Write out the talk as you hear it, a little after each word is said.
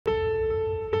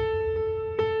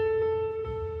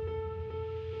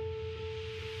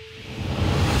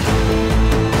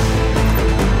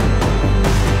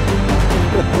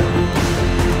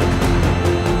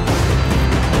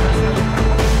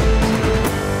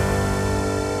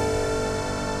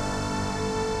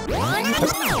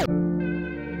What's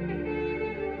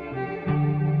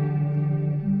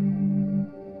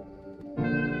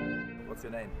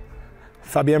your name?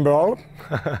 Fabien Barel.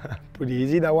 Pretty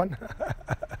easy, that one.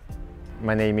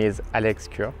 My name is Alex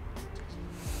Cure.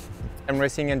 I'm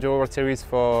racing Enduro World Series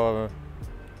for,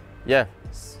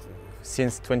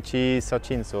 since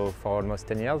 2013, so for almost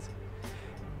 10 years.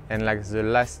 And like the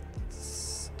last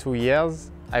 2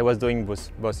 years, I was doing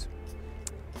both.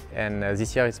 And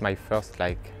this year is my first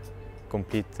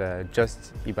complete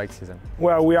just e-bike season.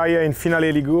 Well, we are here in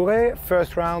Finale Ligure,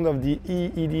 first round of the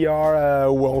E-EDR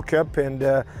World Cup,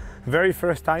 and very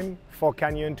first time for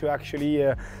Canyon to actually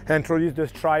introduce the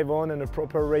Strivon and a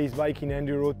proper race bike in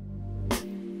Enduro.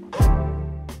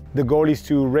 The goal is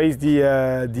to raise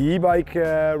the e-bike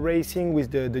racing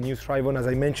with the new Strivon, as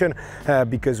I mentioned,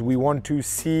 because we want to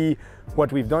see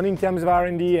what we've done in terms of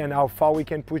R&D and how far we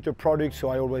can push the product. So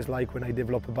I always like, when I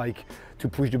develop a bike, to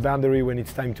push the boundary when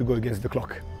it's time to go against the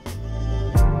clock.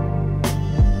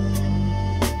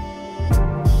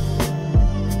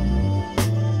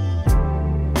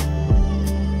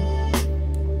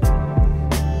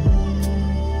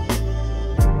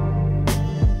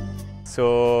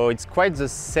 So it's quite the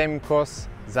same course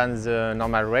than the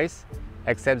normal race,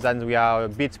 except that we are a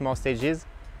bit more stages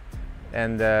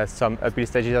and some uphill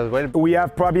stages as well. We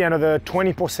have probably another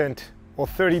 20% or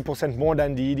 30% more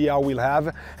than the EDR will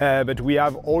have, but we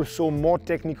have also more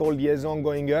technical liaison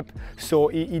going up. So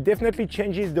it definitely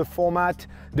changes the format.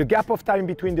 The gap of time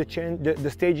between the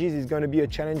stages is going to be a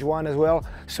challenge one as well.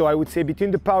 So I would say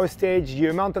between the power stage, the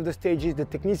amount of the stages, the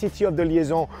technicity of the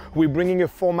liaison, we're bringing a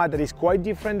format that is quite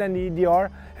different than the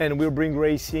EDR, and we'll bring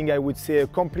racing, I would say, a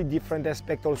complete different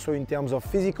aspect also in terms of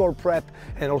physical prep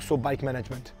and also bike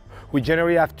management. We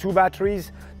generally have two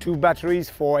batteries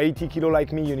for 80 kilo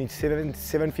like me. You need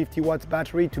 750 watts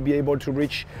battery to be able to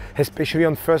reach, especially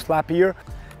on first lap here.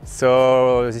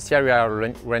 So this year we are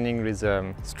running with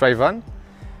Strivon.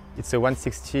 It's a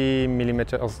 160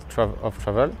 millimeters of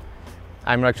travel.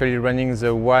 I'm actually running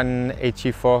the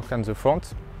 184 on the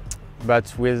front,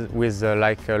 but with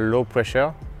a low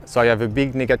pressure. So I have a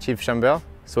big negative chamber.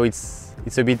 So it's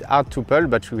a bit hard to pull,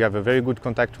 but we have a very good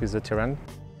contact with the terrain.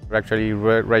 We're actually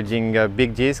riding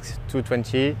big discs,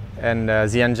 220, and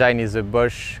the engine is a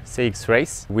Bosch CX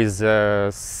Race with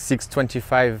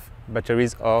 625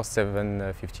 batteries or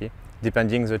 750,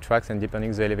 depending the tracks and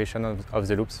depending the elevation of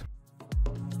the loops.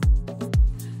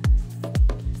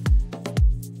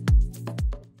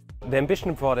 The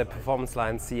ambition for the Performance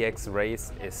Line CX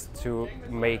race is to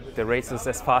make the races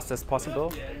as fast as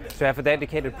possible, to have a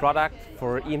dedicated product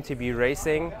for E-MTB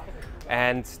racing,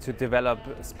 and to develop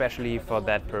especially for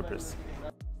that purpose.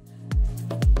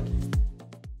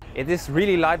 It is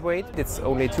really lightweight, it's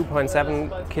only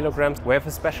 2.7 kilograms. We have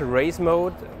a special race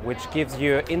mode which gives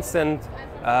you instant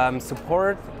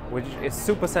support, which is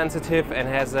super sensitive and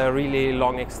has a really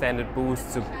long extended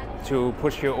boost to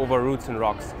push you over roots and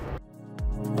rocks.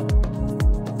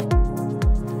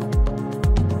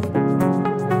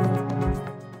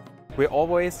 We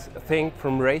always think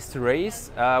from race to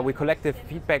race. We collect the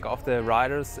feedback of the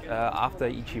riders after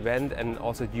each event and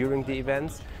also during the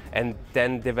events, and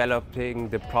then developing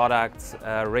the products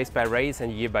race by race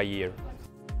and year by year.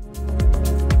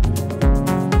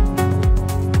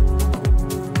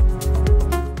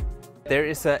 There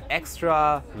is an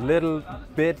extra little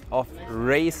bit of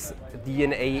race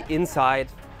DNA inside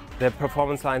the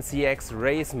Performance Line CX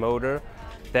race motor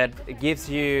that gives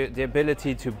you the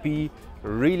ability to be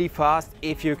really fast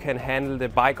if you can handle the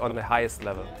bike on the highest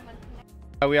level.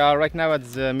 We are right now at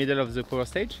the middle of the power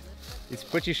stage. It's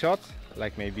pretty short,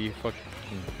 like maybe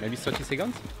 30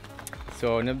 seconds.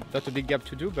 So not a big gap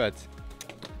to do, but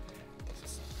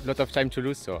a lot of time to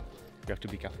lose, so you have to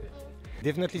be careful.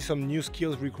 Definitely some new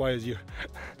skills required here.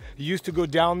 You used to go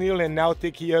downhill and now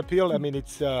take it uphill. I mean,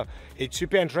 it's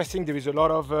super interesting. There is a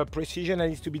lot of precision that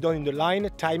needs to be done in the line,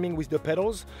 timing with the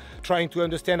pedals, trying to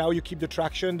understand how you keep the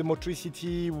traction, the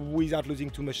motricity without losing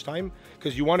too much time,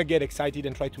 because you want to get excited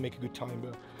and try to make a good time.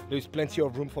 But there is plenty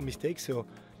of room for mistakes. So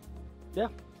yeah,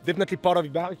 definitely part of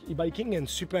e-biking and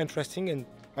super interesting, and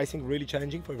I think really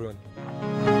challenging for everyone.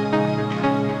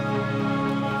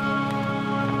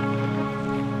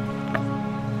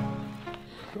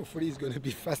 Hopefully it's going to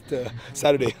be fast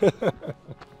Saturday.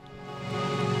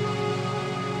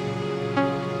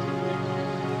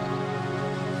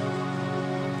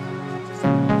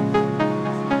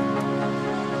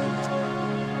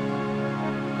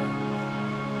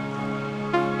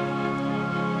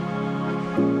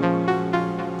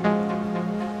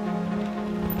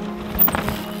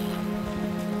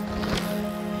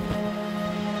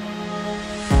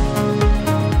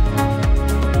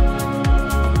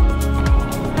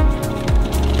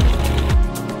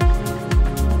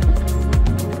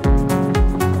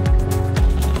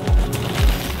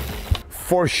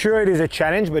 For sure it is a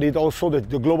challenge, but it's also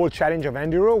the global challenge of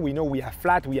enduro. We know we have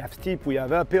flat, we have steep, we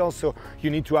have uphill, so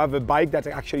you need to have a bike that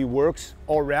actually works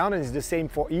all around, and it's the same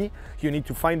for E. You need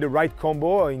to find the right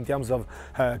combo in terms of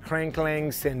crank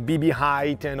length and BB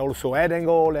height and also head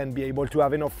angle, and be able to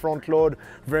have enough front load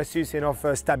versus enough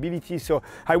stability. So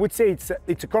I would say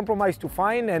it's a compromise to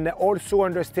find, and also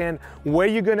understand where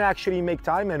you're going to actually make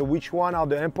time and which one are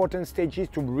the important stages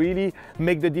to really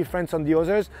make the difference on the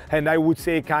others. And I would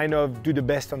say kind of do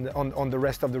the best on the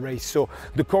rest of the race. So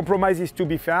the compromise is to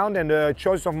be found, and the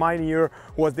choice of mine here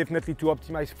was definitely to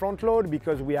optimize front load,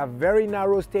 because we have very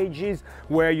narrow stages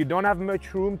where you don't have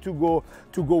much room to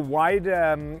go wide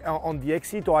on the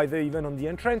exit or either even on the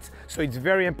entrance. So it's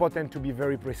very important to be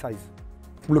very precise.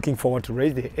 Looking forward to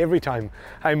race day every time.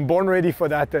 I'm born ready for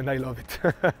that, and I love it.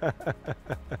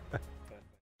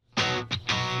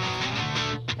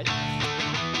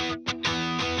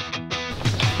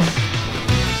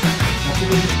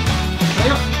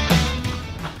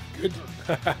 Good.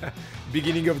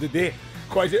 Beginning of the day.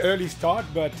 Quite an early start,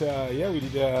 but yeah, we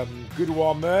did a good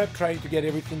warm-up, trying to get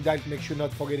everything done to make sure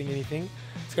not forgetting anything.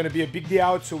 It's going to be a big day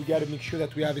out, so we got to make sure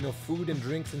that we have enough food and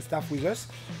drinks and stuff with us.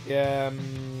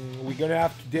 We're going to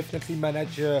have to definitely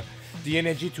manage the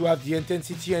energy to have the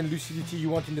intensity and lucidity you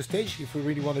want in the stage if we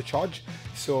really want to charge.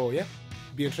 So yeah,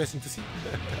 be interesting to see.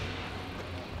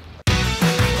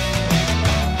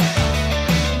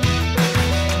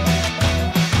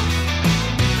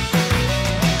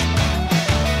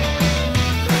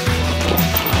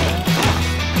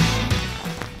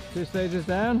 Two stages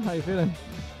down, how you feeling?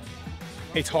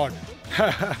 It's hard.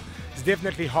 It's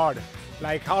definitely hard.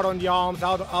 Like hard on the arms,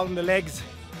 hard on the legs,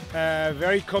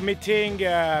 very committing.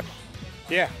 Yeah,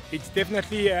 it's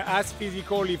definitely as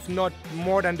physical, if not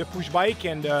more than the push bike,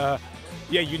 and yeah,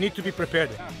 you need to be prepared.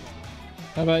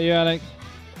 How about you, Alex?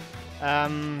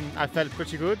 I felt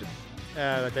pretty good,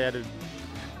 but I had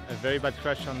a very bad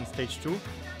crash on stage 2.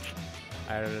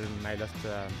 I lost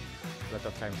a lot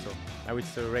of time, so now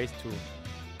it's a race to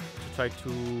try to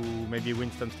maybe win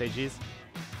some stages,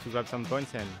 to grab some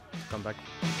points and to come back.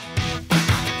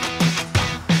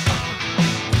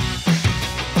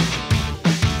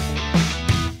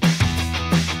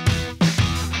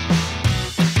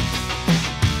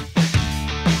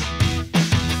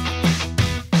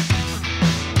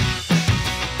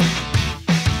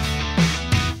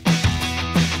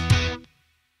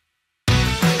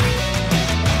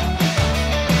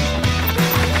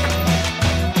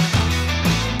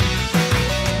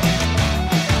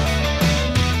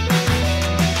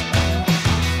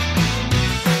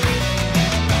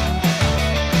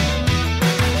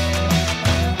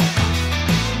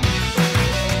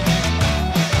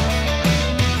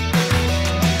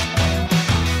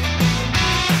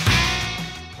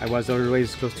 I was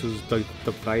always close to the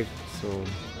top 5, so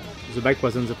the bike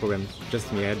wasn't the problem,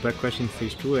 just me. I had bad crash in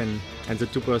stage 2 and the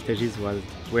 2 power stages were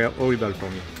horrible for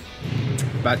me.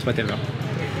 But whatever,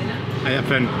 I have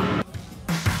fun.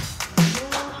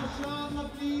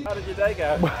 How did your day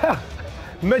go?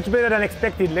 Much better than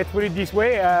expected, let's put it this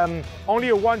way. Only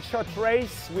a one-shot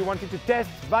race. We wanted to test,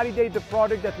 validate the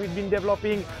product that we've been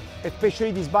developing.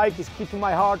 Especially this bike is key to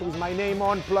my heart, with my name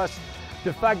on, plus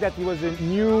the fact that it was a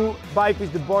new bike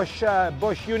with the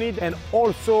Bosch unit, and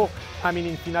also, I mean,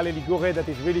 in Finale Ligure, that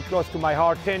is really close to my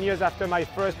heart. 10 years after my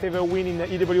first ever win in the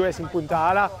EWS in Punta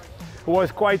Ala,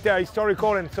 was quite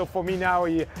historical, and so for me now,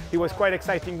 it was quite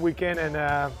exciting weekend, and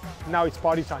now it's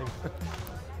party time.